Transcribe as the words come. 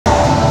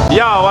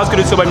Yeah, what's good?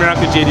 It's your boy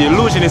Miracle J, the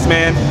Illusionist,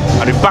 man.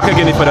 And we're back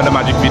again for another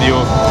magic video.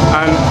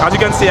 And as you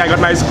can see, I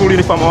got my school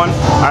uniform on,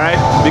 alright?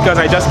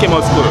 Because I just came out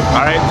of school,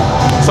 alright?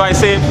 So I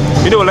say,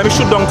 you know, let me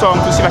shoot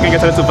downtown to see if I can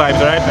get a little vibes,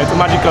 alright? It's a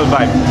magical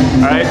vibe,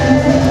 alright?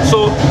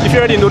 So if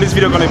you already know this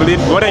video gonna believe,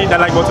 go ahead and hit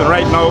that like button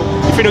right now.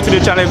 If you're new to the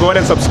channel, go ahead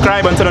and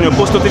subscribe and turn on your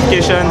post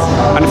notifications.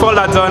 And if all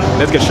that's done,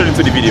 let's get straight into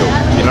the video.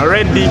 You know,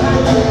 ready?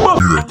 Boom!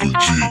 Miracle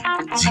J,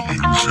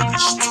 the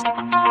Illusionist.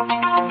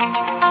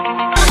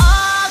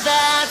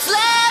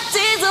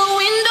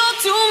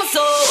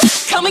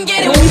 Come and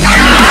get it.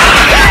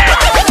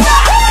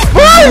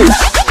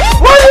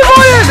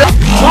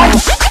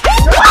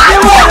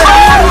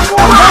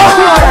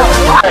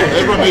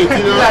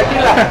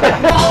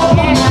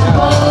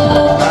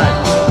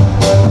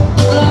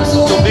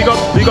 So big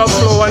up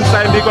Flow one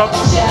side, big up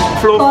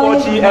Flow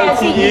 4G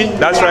LTE.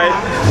 That's right.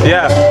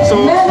 Yeah.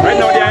 So right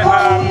now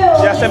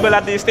they assemble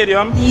at the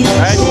stadium.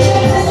 Right. So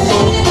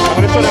I'm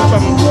gonna show them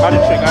some other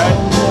trick. Alright.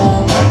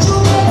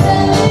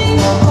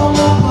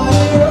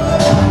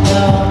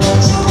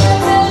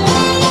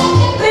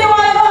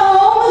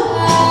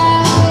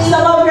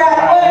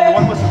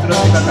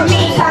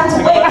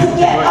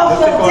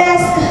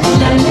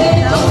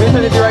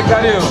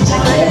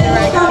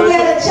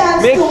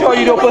 Make sure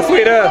you don't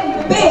persuade her.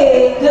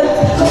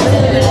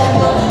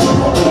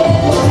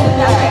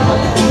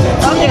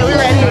 Okay, we're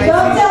ready.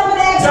 Don't tell me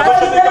that extra.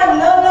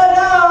 No.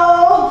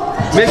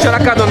 Make sure I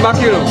can't unmark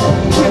you.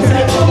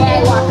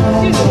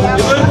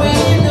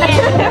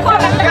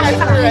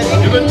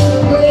 You good?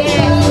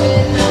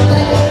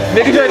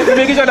 Make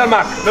it sure that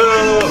mark. No.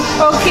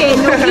 Okay,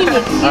 no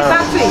gimmick. Get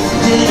back to it.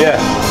 Yeah.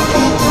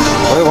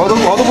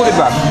 How to put it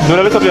back? No,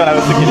 a little bit and I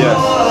will stick it here.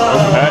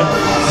 Alright?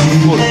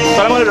 Cool.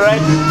 So I'm going to do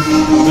right.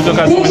 Do some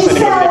kind of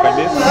setting up like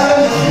this.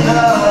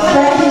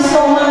 Thank you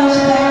so much.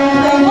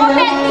 Thank you.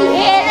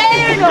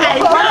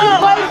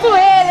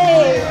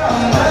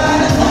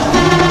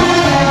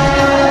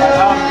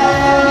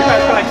 You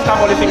guys can like snap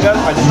all the fingers.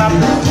 I just snap.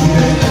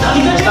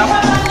 Snap.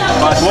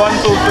 But 1,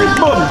 2, 3,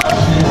 boom.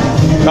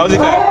 That was it,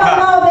 guys.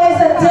 There's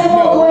a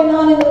demo going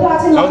on in the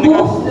platinum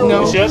booth.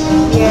 No. You serious?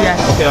 Yeah.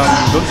 Okay,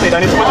 don't say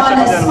that. It's On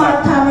the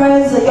smart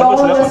cameras, all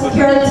the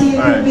security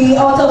could be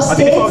out of I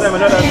think state. all of them are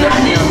just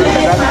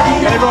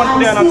can everyone put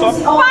their hands up?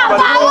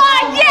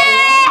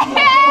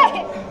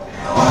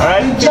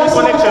 Alright, Just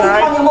connection,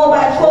 alright? on your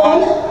mobile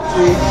phone.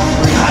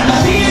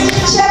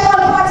 Check on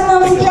the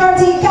platinum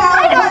security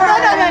camera.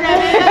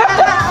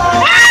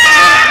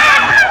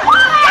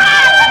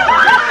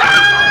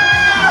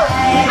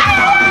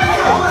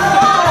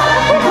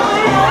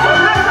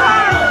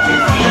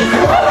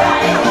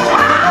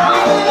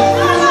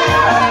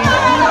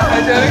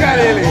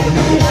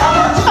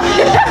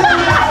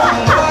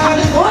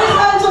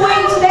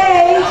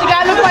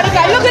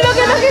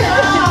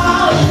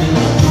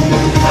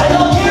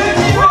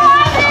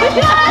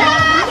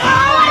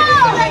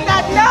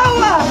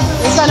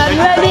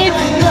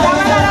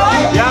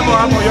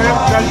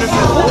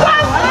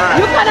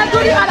 You cannot do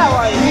the other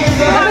one.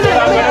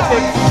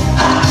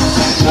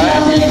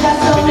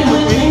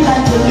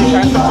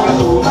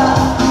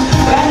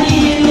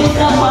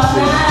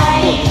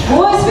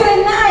 Who's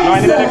feeling nice? No, I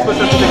need the next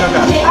person to take a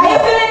card. Are you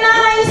feeling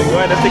nice? Go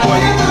ahead, let's take one.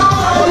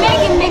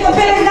 Make you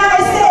feeling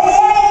nice? Say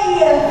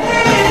yay!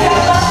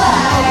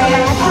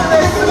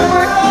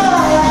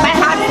 My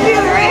heart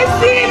is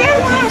racing.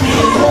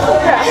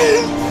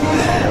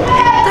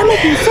 That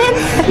making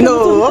sense? No.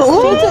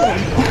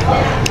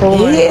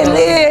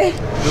 Really?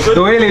 Do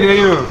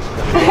you?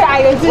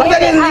 What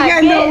are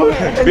you?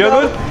 We are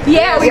good?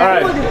 Yeah, we are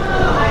Alright. good.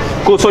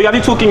 Cool, so you have the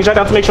two kings, right? I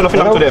have to make sure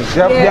nothing happens to them.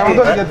 Yeah, I'm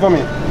gonna get for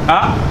me.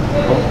 Huh?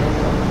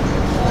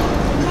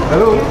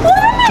 Hello?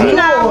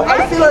 No,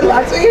 I still on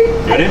that way.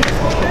 You ready?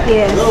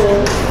 Yes.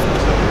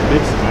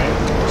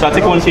 So I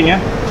take one king, yeah?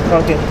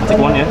 Okay. I take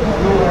one, yeah?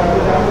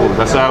 Cool.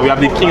 That's we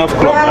have the king of We're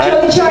clubs, right?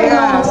 actually trying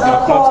out a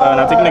call.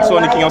 And I take the next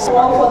one, the king of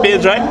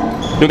spades, right?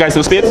 You guys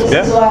do spades?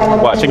 Yeah?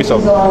 Wow, check this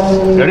out.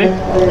 Ready?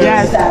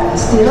 Yes.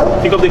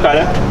 Pick up the card,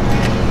 yeah?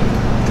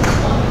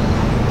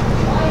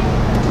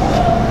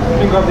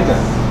 Pick up the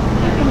card.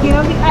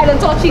 I don't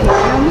touch it.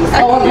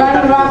 Our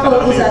grand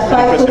raffle is at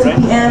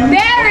 5:30 p.m.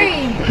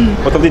 Mary!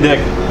 Out of the deck,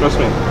 trust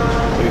me.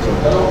 Check this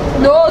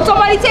out. No,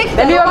 somebody take it.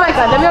 Let me hold my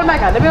card.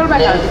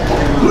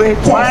 Wait,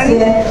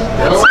 one.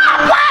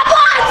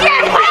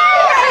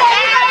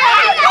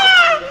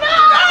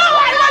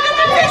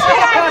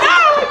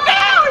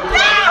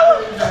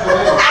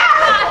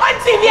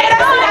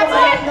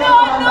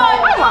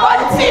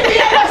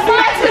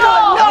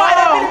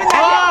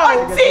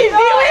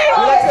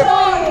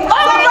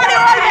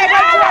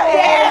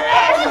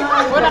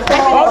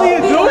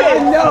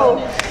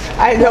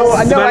 I know.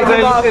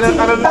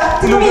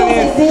 Back to the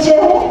music, DJ.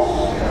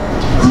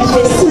 I'm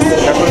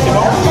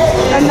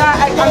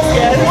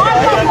scared.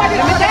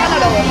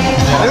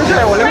 Let me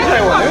try one.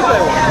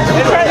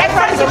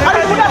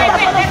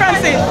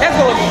 Let's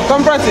go.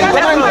 Come, Francis. Come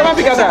on,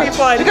 pick a card.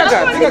 Pick a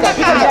card. You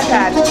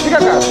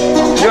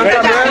want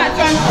camera?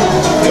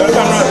 You want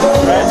camera,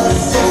 right?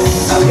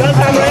 You want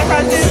camera,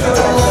 Francis?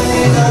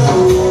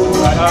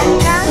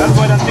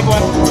 take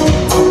one.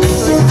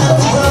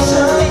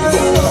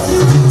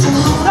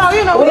 No,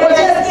 you know, We're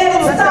just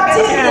getting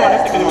started.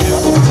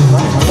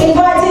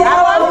 Inviting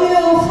all of you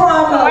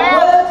from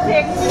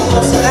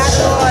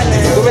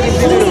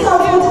please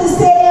come to the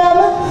stadium.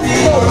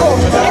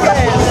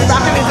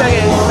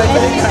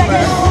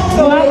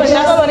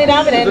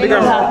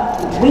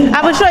 I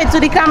will show it to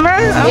the camera.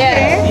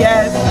 Okay.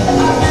 Yes.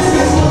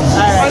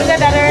 Alright. You got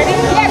that already?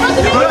 Yeah,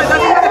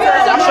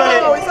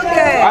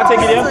 I'll take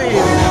it here.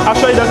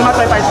 Actually, it doesn't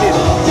matter if I see it.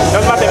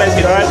 Doesn't matter if I see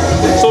it, alright?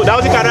 So that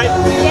was the card, right?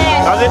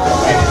 Yeah. That was it?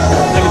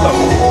 Let me stop.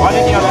 One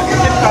thing on that.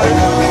 Same card.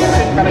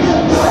 Same card.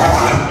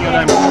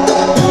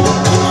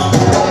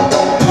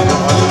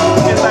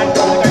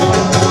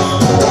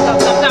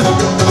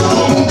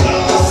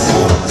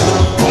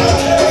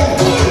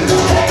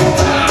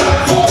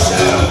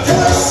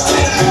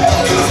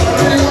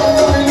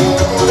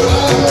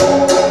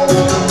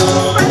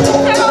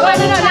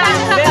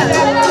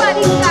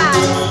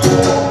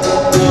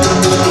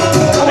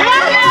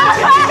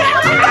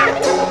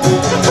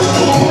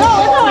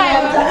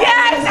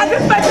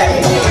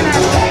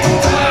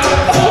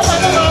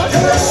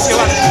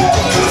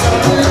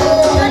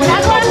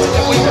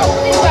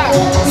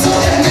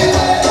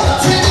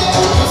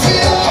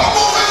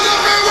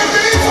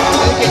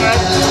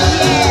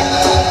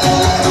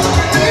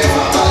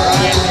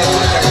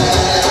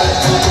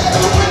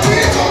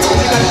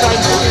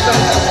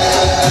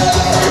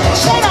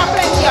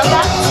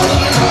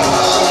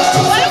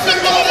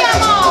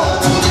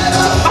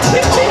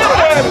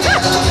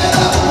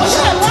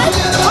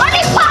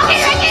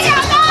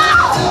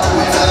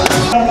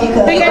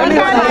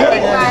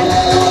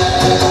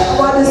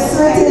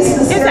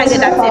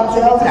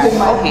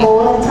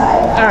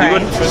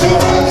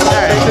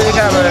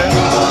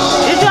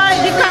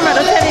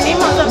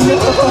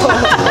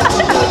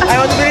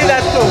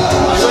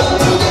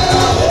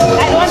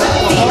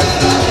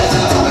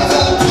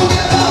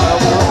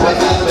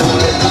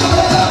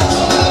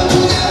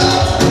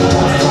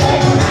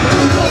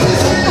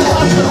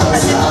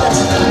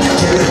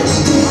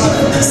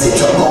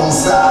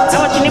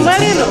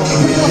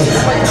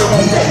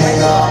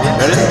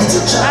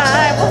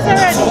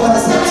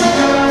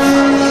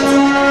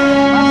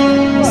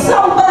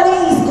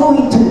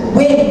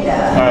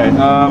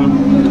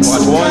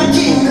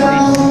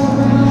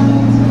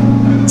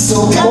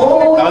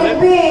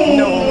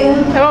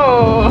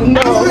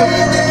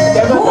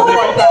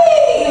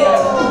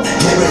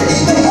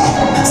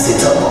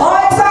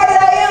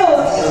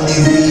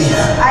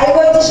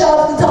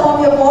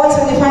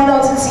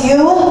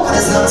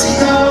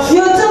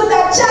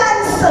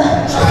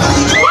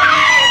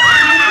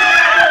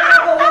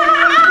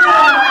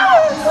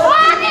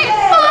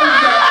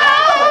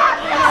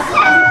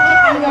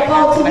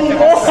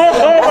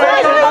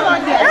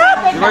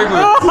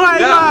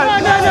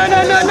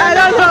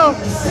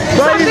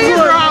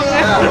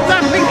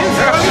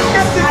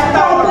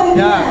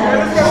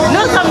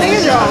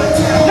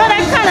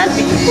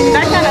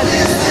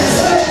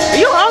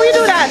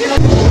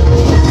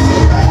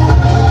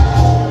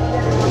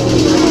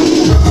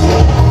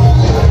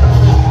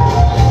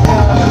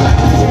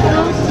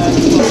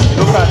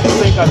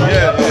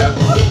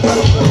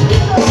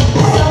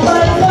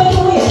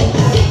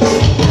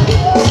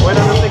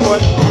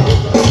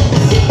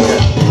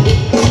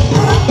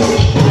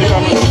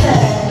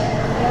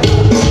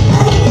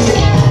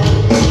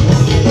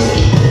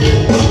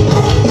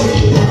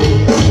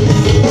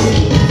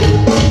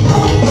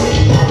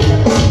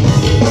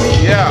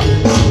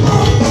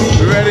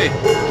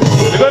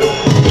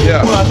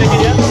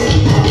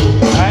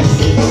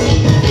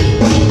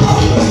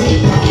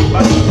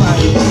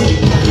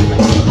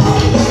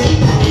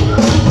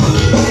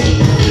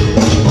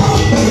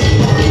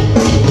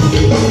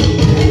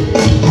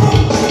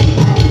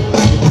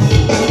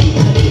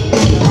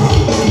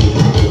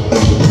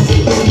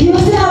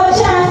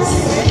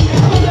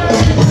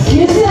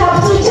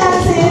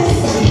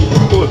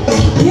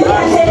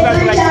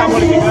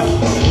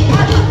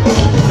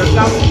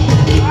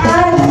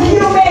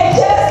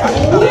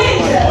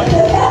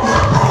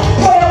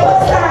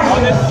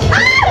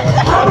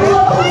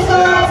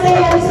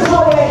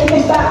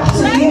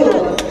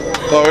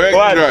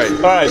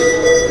 Alright.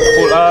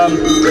 Cool.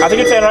 I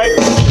think it's 10, right?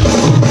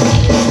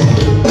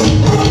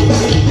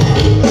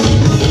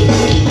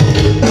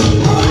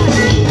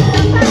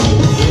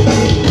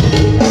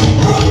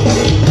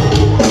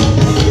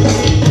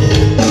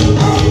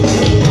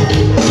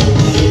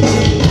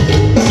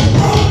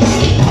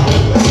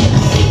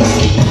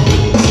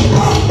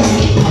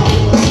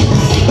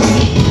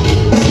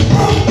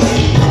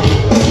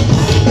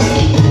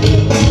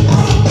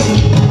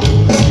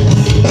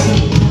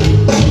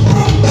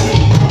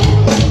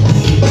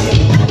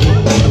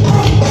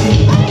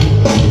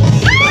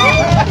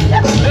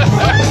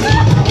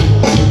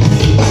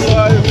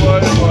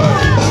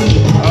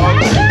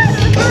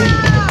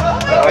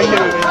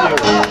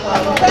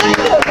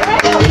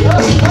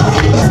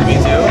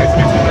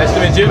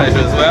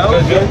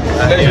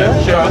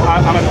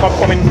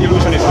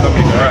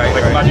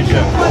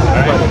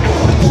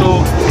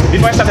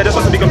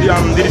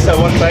 Digicel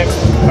one time.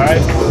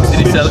 Alright?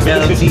 Digicel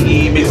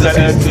LTE makes the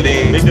switch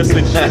today. Make the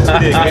switch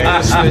today.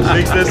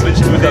 Make the switch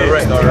today.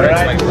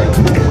 Alright.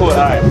 Cool,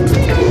 alright.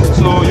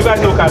 So you guys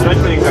know cards, right?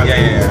 Playing cards.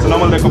 Yeah. So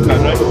normal makeup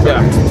cards, right?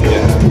 Yeah.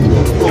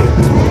 Cool.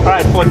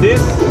 Alright, for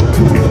this,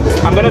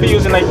 I'm gonna be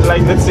using like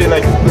let's say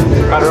like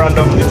at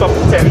random the top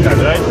 10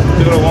 cards, right?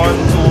 0, 1,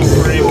 2,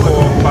 3,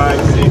 4, 5,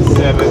 6,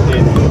 7,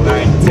 8,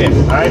 9, 10.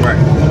 Alright? Right.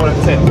 For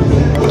 10.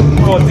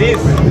 For this,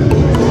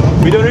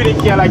 we don't really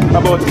care like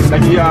about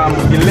like the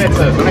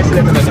letters. When I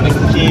say letters, like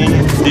the king,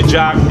 the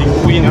jack, the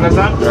queen,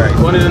 understand? Right.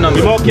 What is the number?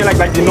 We more care like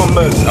the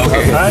numbers.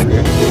 Okay. Right?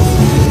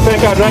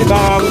 Second card, right?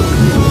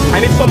 I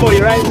need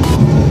somebody, right?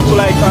 To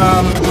like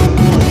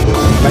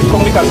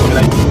communicate something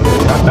like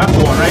that's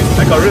one, right?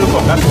 Like a real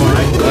cup, that's one,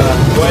 right?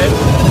 Go ahead.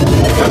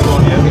 That's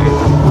one, yeah.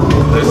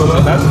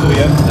 That's two,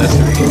 yeah. That's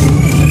 3.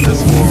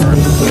 That's 4.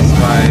 That's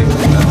 5.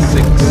 That's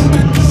 6.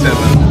 7.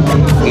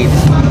 8.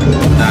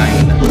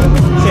 9.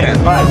 10.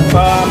 Alright,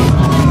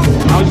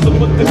 I want you to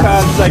put the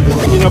cards like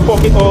in your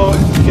pocket or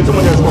in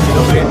someone else's pocket,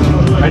 okay?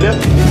 Right there?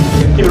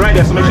 Keep it right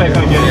there so make sure I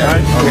can get it,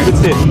 alright? Okay. Good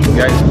stay.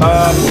 Guys.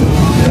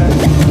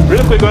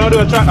 Real quick, we're gonna do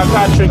a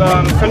card trick.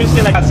 Can you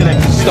say like I say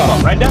like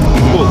stop right there?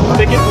 Cool.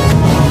 Take it.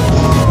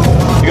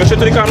 You go straight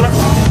to the camera.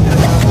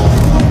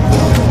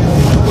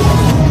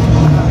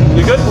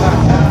 You good?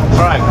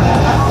 Alright.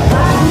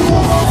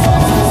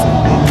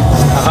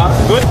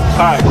 Good?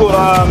 Alright, cool.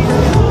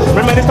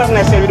 Remember this time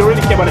I said we don't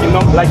really care about the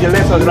number, like your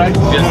letters, right?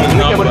 Yes, we don't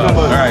care about the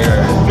numbers. Alright.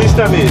 Please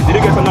tell me, did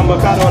you get a number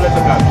card or a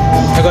letter card?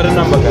 I got a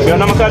number card. You got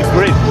a number card?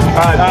 Great.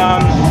 Alright,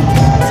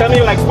 tell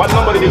me like what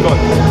number did you got?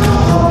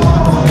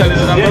 Tell you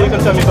the number? Yeah, you can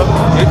tell me something.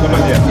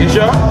 You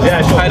sure? Yeah,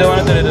 sure. I don't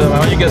want to tell you the number. I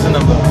want you to guess the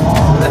number.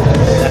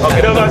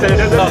 Okay, no,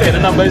 Okay, the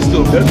number is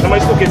 2. The number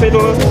is 2. Okay, say it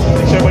over.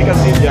 Make sure everybody can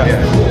see it. Yeah.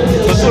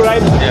 So 2,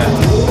 right? Yeah.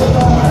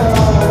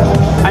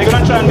 I'm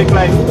gonna try and make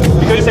like,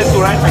 because you said 2,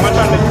 right? I'm gonna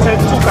try and make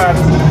 2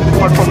 cards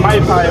from my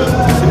pile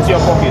into your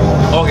pocket.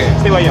 Okay.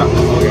 Stay where you are.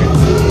 Okay.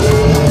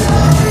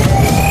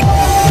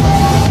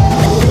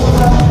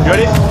 You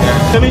ready?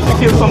 Yeah. Tell me if you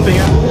feel something,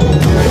 yeah?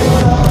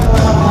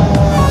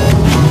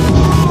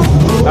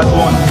 That's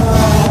 1.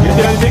 You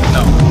feel anything?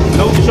 No.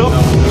 No? You sure?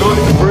 No.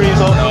 Breeze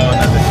or? No,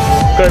 nothing.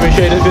 Can we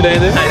show you this video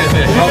anything?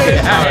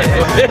 Okay, alright.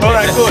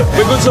 Alright, cool.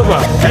 We're good so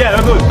far? Yeah,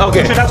 we're good.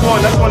 Okay. So that's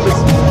 1. That's 1.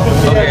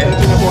 Okay.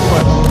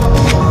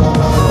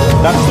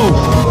 That's 2.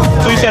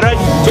 2 you said, right?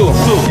 2.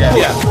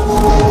 Yeah.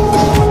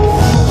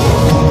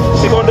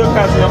 Take all the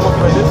cards in your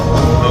pocket like this.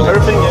 Okay.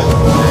 Everything, yeah.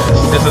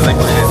 This is like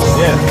my hands.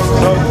 Yeah.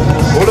 So,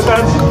 all the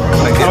cards.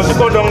 Like this. Now just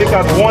go down the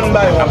cards one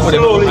by one. put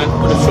them Slowly. on,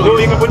 put them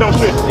Slowly, you can put them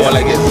straight. Yeah,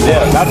 like this.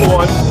 Yeah, that's 1,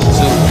 2,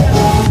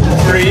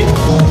 3,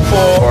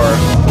 4,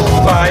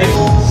 5,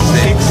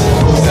 6,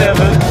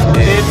 7,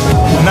 8,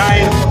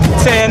 9,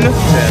 10,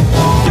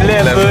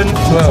 11,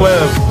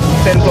 12.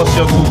 10 plus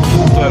your 2,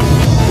 12.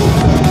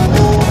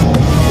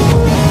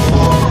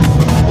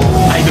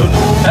 I don't know.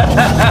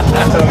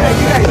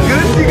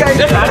 You guys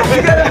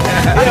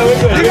Yeah, we're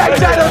good. You guys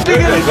try to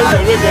figure it out.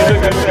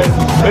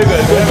 We're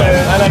good.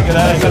 I like it.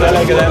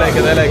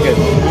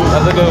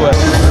 That's a good one.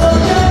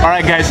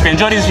 Alright guys, if you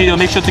enjoyed this video,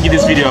 make sure to give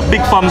this video a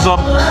big thumbs up,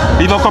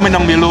 leave a comment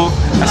down below,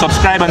 and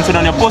subscribe and turn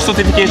on your post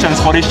notifications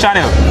for this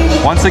channel.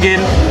 Once again,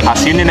 I'll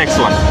see you in the next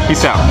one.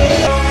 Peace out.